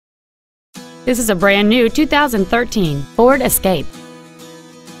This is a brand new 2013 Ford Escape.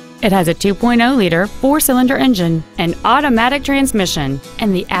 It has a 2.0-liter four-cylinder engine, an automatic transmission,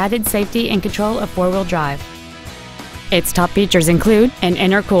 and the added safety and control of four-wheel drive. Its top features include an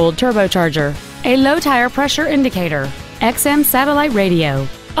intercooled turbocharger, a low-tire pressure indicator, XM satellite radio,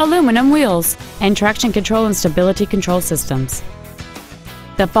 aluminum wheels, and traction control and stability control systems.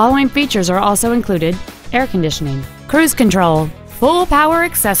 The following features are also included: air conditioning, cruise control, full power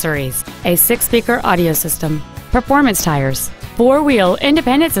accessories, a 6-speaker audio system, performance tires, four-wheel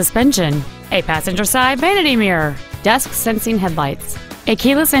independent suspension, a passenger side vanity mirror, dusk sensing headlights, a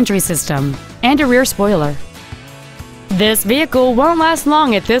keyless entry system, and a rear spoiler. This vehicle won't last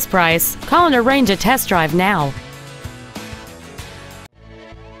long at this price. Call and arrange a test drive now.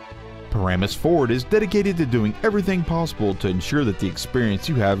 Paramus Ford is dedicated to doing everything possible to ensure that the experience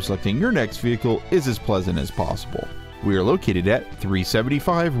you have selecting your next vehicle is as pleasant as possible. We are located at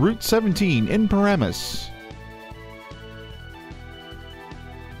 375 Route 17 in Paramus.